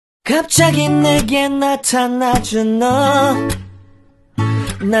갑자기 내게 나타나준 너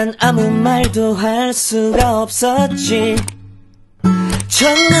난 아무 말도 할 수가 없었지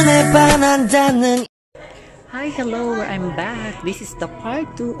첫눈에 반한다는 Hi, hello, I'm back. This is the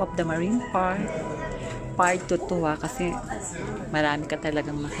part 2 of the marine park. Part 2 to kasi marami ka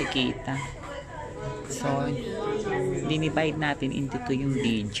talagang makikita. So, dinivide natin into 2 yung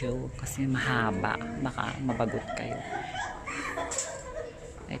video kasi mahaba. Baka mabagot kayo.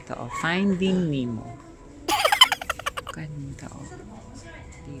 Ito, Finding Nemo. Ganda,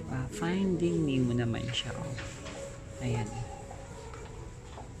 diba? Finding Nemo naman siya, Ayan.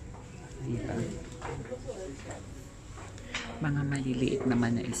 Diba? Mga maliliit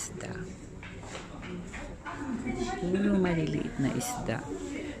naman na isda. Puro maliliit na isda.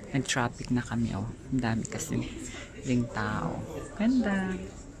 Nag-traffic na kami, Ang dami kasi ding tao. Ganda.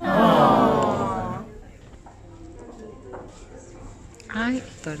 Aww. Ay,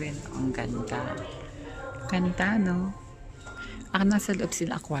 ito rin. Ang ganda. Ganda, no? Nasa loob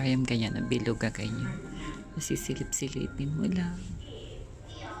sila aquarium ganyan, na bilog ganyan. Nasisilip-silipin mo lang.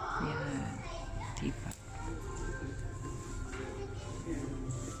 Yan. Diba?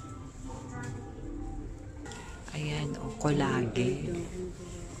 Ayan, collagen.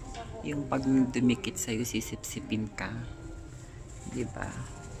 Yung pag dumikit sa'yo, sisip-sipin ka. Diba?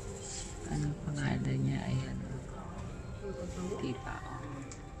 Ano pangalan niya? Ayan. Diba?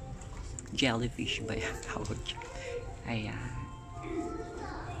 Jellyfish ba yan? Tawag siya. Ayan.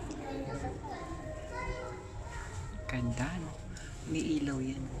 Ganda, no? May ilaw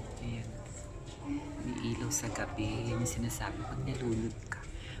yan. Ayan. May ilaw sa gabi. Yan yung sinasabi. Pag nalulod ka,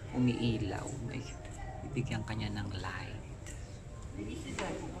 umiilaw. May bibigyan ka niya ng light.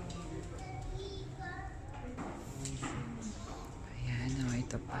 Ayan,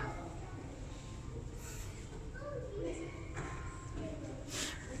 ito pa.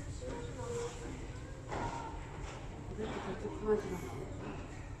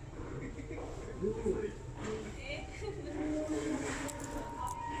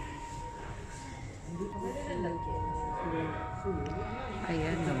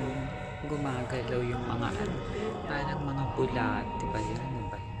 Ayan, gumagalaw yung mga parang mga bulat, diba yan?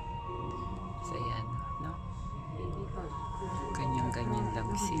 Diba yan? So, ayan, no? Ganyan-ganyan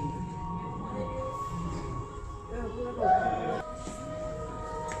lang sila.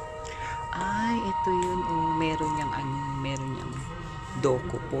 Ay, ito yun, meron niyang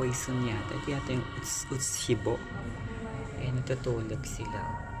doko poison yata. Yata yung utshibo. Ayan, natutulog sila.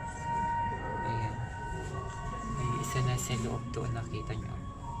 Ayan. May isa na sa loob doon, nakita nyo.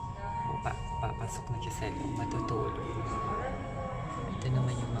 Papasok na siya sa loob, matutulog. Ito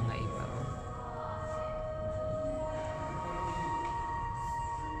naman yung mga iba.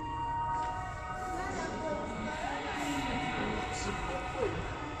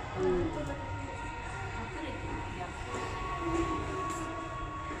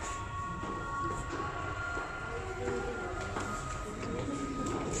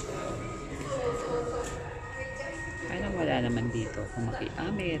 Wala naman dito. Kung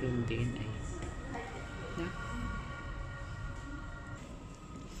makita, meron din.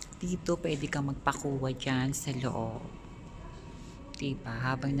 Dito, pwede ka magpakuha dyan sa loob. Diba?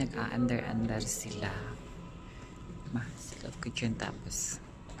 Habang nag-a-under sila. Sa loob ko dyan. Tapos,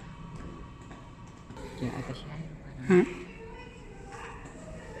 yan ata siya.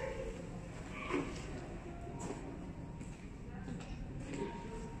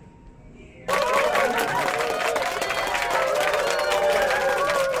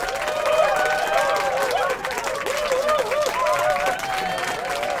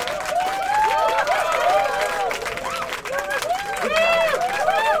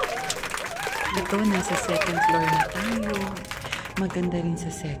 Ito, nasa second floor na tayo. Maganda rin sa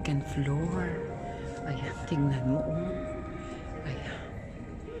second floor. Ayan, tingnan mo, Ayan.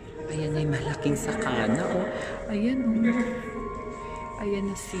 Ayan ay malaking sakana, Ayan, Ayan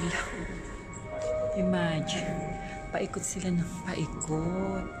na sila, Imagine. Paikot sila ng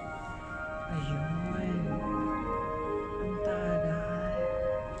paikot. Ayun. Ang taray.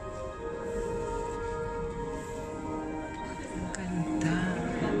 Ang ganda.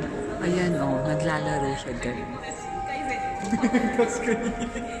 Ayan, naglalaro siya, guys. 確かに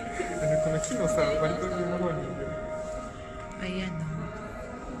この木のさ割と上の方にいる Ayan,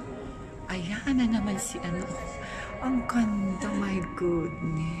 Ayan na naman si ang ganda, my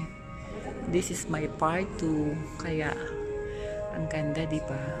goodness. This is my part 2. Kaya ang ganda, di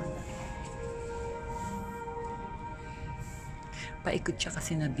ba? Paikot siya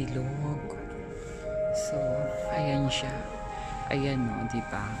kasi na bilog. So, ayan siya. Ayan, di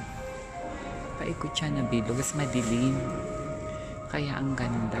ba? Paikot siya na bilog. Mas madilim. Kaya ang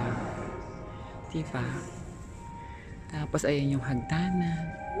ganda. Diba? Tapos ayan yung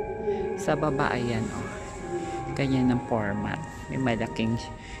hagdanan. Sa baba ayan oh. Ganyan ang format. May malaking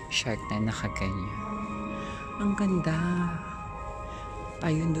shark na nakaganyan. Ang ganda.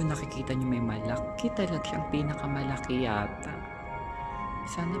 Ayun doon nakikita nyo may malaki talaga siyang pinakamalaki yata.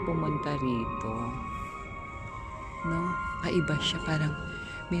 Sana pumunta rito. No? Kaiba siya. Parang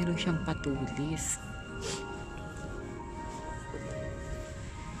meron siyang patulis.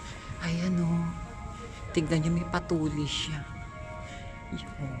 Ayan o. Tignan nyo may patulis siya.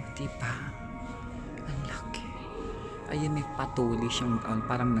 Oh, diba? Ang laki. Ayun may patulis siyang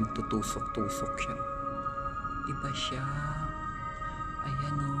parang nagtutusok-tusok siya. Iba siya.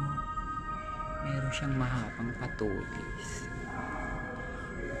 Ayan o. Meron siyang mahabang patulis.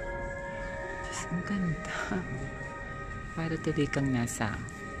 Diyos, ang ganda. Para tuloy kang nasa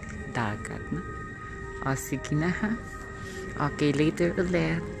dagat, no? O, sige na ha. Okay, later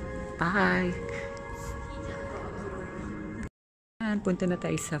ulit. Bye! Punta na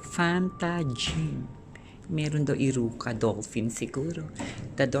tayo sa fantasium. Meron daw iruka, dolphin siguro.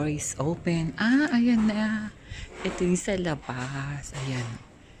 The door is open. Ah, ayan na. Ito yung sa labas. Ayan.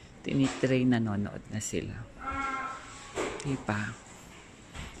 Tinitray, nanonood na sila. Diba?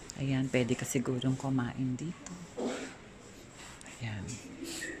 Ayan, pwede ka sigurong kumain dito. Ayan.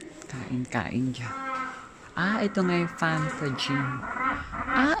 Kain-kain dyan. Ah, ito nga yung fantasium.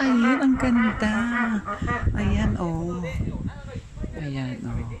 Ah, ayun, ang ganda. Ayan, oh. Ayan,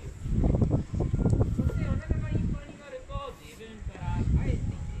 oh.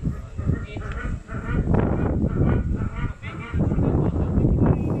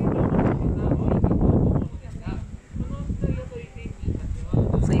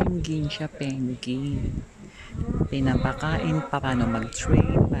 Penguin siya, penguin. Pinapakain pa, paano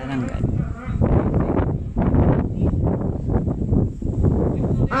mag-train, parang gano'n.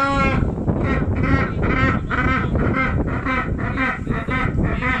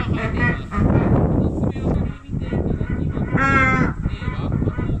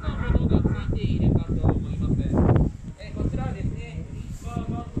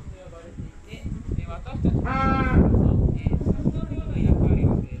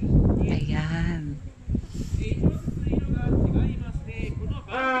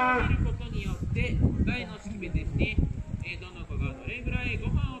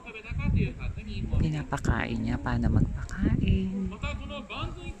 Pinapakain niya, paano magpakain.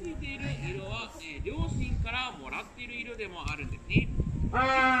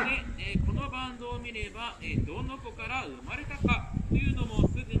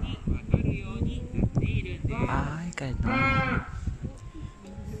 Ay, gano'n.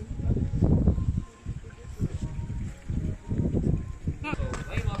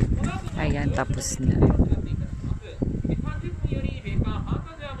 Ayan, tapos na.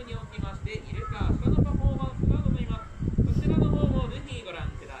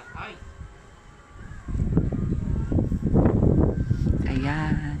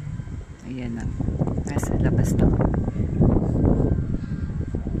 Ayan. Ayan na. Nasa labas na.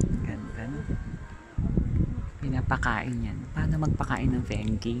 Ganda, no? Pinapakain yan. Paano magpakain ng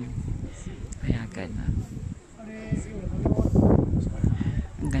penguin? Kaya gano'n.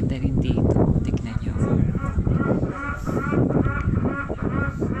 Ang ganda rin dito. Tignan nyo.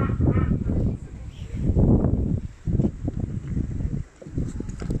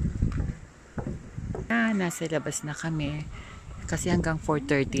 Nasa labas na kami. Kasi hanggang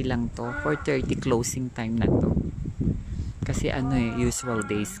 4:30 lang to. 4:30 closing time na to. Kasi ano usual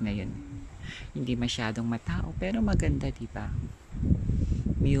days ngayon. Hindi masyadong matao. Pero maganda, diba?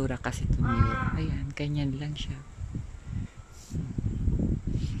 Miura kasi ito, Miura. Ayan, ganyan lang siya.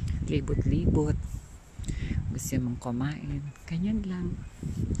 Libot-libot. Gusto mong kumain. Ganyan lang.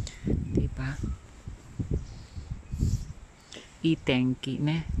 Diba? Itenki,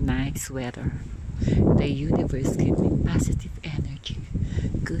 ne? Nice weather. The universe gives me positive energy,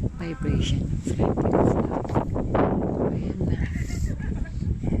 good vibration, friendly flow. Ayan na.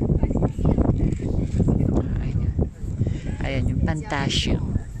 Ayan. Ayan yung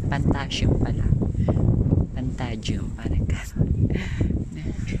fantasium. Fantasium pala. Fantasium. Parang gano'n.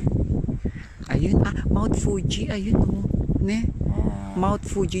 Ayun. Ah, Mount Fuji. Ayun oh. Ne? Mount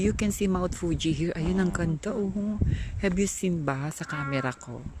Fuji. You can see Mount Fuji here. Ayun ang ganda oh. Have you seen ba sa camera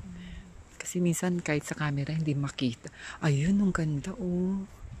ko? Kasi minsan kahit sa camera hindi makita. Ayun, ang ganda oh.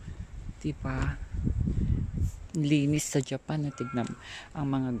 Diba? Linis sa Japan. Tignan ang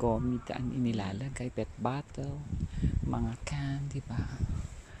mga gomit ang inilalagay. Pet bottle. Mga can. Diba?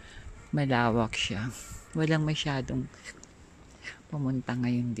 Malawak siya. Walang masyadong pumunta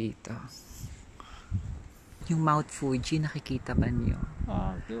ngayon dito. Yung Mount Fuji, nakikita ba niyo?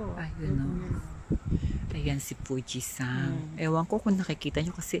 Ayun o. Ayan si Fuji San. Ewan ko kung nakikita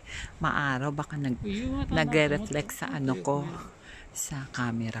nyo kasi maaraw. Baka nag-reflect sa ano ko. Sa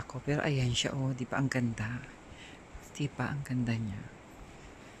camera ko. Pero ayan siya. Oh, di ba ang ganda? Di ba ang ganda niya?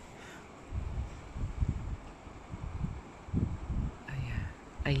 Ayan.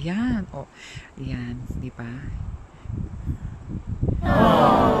 Ayan. Oh, ayan. Di ba?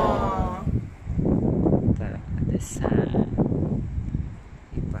 Sun.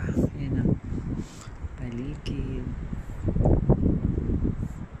 Diba? Yan ang paligid.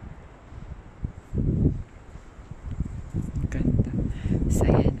 Ganda. So,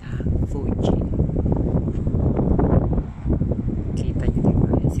 yan ang Fuji. Kita nyo diba?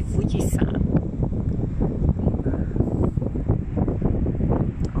 Yan si Fuji San. Diba?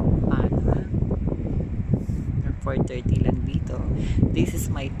 Oh, paano? 4:30 lang dito. This is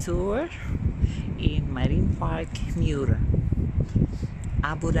my tour in Marine Park, Miura.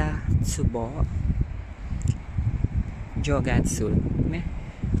 Aburatsubo. Jogatsu.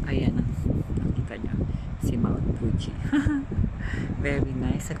 Ayan ang nakita niya. Si Mount Fuji. Very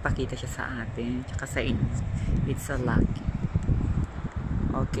nice. Nagpakita siya sa atin. Tsaka sa inyo. It's so lucky.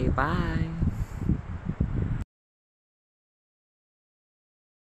 Okay, bye.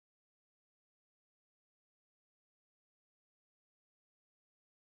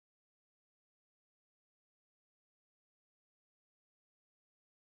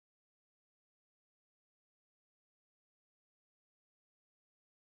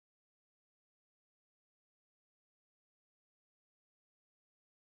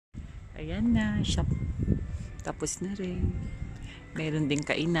 Ayan na, shop. Tapos na rin. Meron ding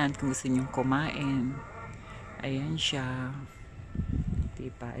kainan kung gusto nyong kumain. Ayan siya.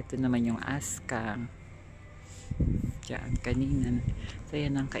 Diba? Ito naman yung aska. Diyan, kanina. So,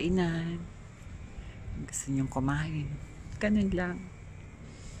 ayan ang kainan. Kung gusto nyong kumain. Ganun lang.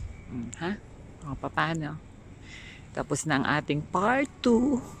 Ha? O, paano? Tapos na ang ating part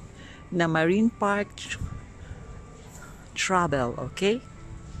 2 na Marine Park travel. Okay?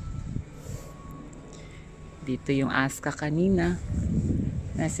 Dito yung aska kanina.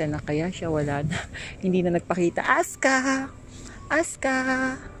 Nasaan na kaya siya? Wala na. Hindi na nagpakita. Aska! Aska!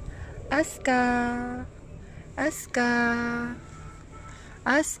 Aska! Aska!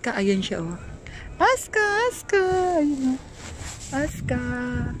 Aska! Ayan siya, oh. Aska! Aska! Ayun, oh. Aska!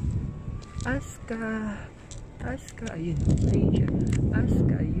 Aska! Aska! Ayun, ayun siya.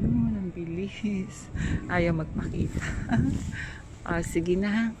 Aska! Ayun, ang bilis. Ayaw magpakita. Sige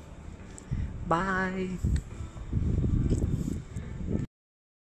na. Bye!